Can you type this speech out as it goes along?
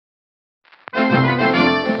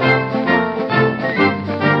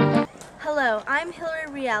I'm Hillary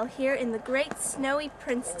Riel here in the great snowy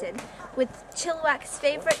Princeton with Chilliwack's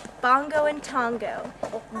favorite Bongo and Tongo.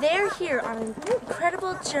 They're here on an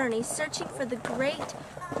incredible journey searching for the great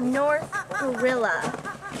North Gorilla.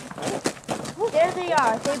 There they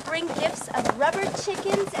are. They bring gifts of rubber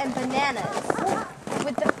chickens and bananas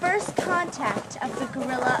with the first contact of the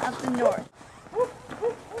gorilla of the North.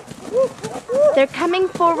 They're coming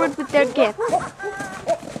forward with their gifts.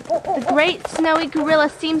 The great snowy gorilla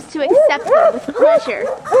seems to accept them with pleasure.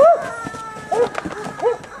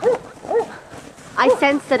 I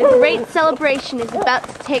sense that a great celebration is about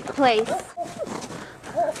to take place.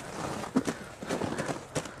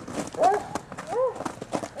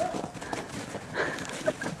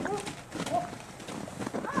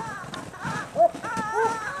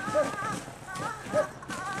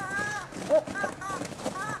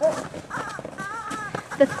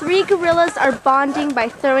 The three gorillas are bonding by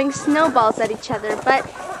throwing snowballs at each other, but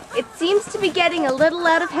it seems to be getting a little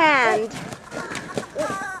out of hand.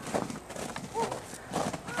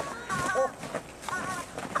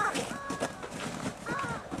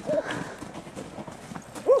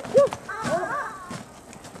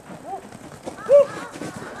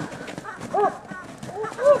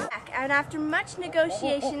 And after much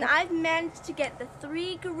negotiation, I've managed to get the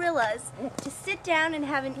three gorillas to sit down and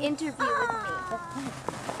have an interview with me.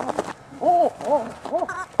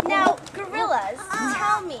 Now, gorillas,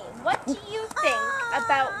 tell me, what do you think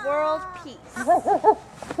about world peace? Do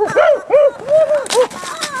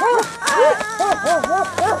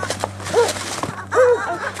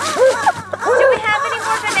we have any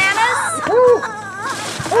more bananas?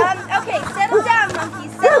 Okay, settle down,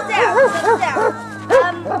 monkeys, settle down, settle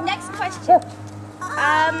down. Next question.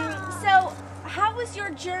 So, how was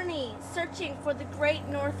your journey searching for the great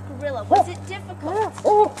North Gorilla? Was it difficult?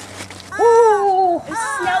 It was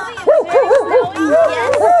snowy? It was very snowy?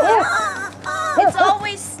 Yes, yes. It's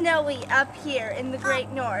always snowy up here in the great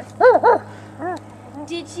North.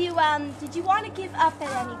 Did you want to give up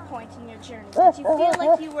at any point in your journey? Did you feel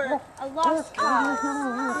like you were a lost cause?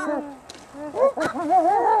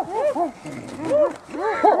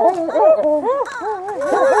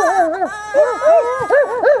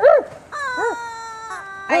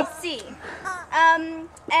 I see.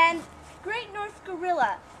 And Great North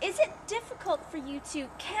Gorilla, is it difficult for you to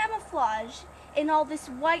camouflage in all this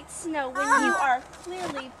white snow when you are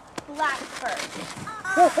clearly black fur?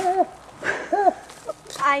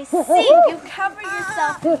 I see. You cover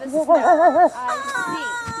yourself in the snow. I see.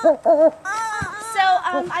 So,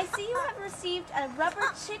 I see you have received a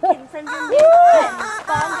rubber chicken from your new friends,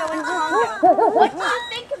 Bongo and Tongo. What do you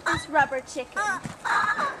think of this rubber chicken?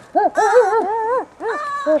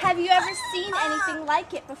 Have you ever seen anything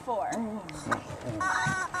like it before?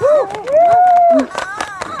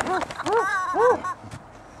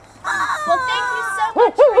 Well, thank you so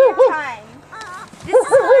much for your time. This is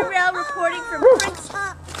Hillary Riel reporting from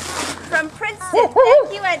Princeton. Thank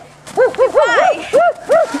you and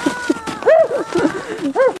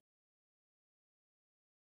goodbye.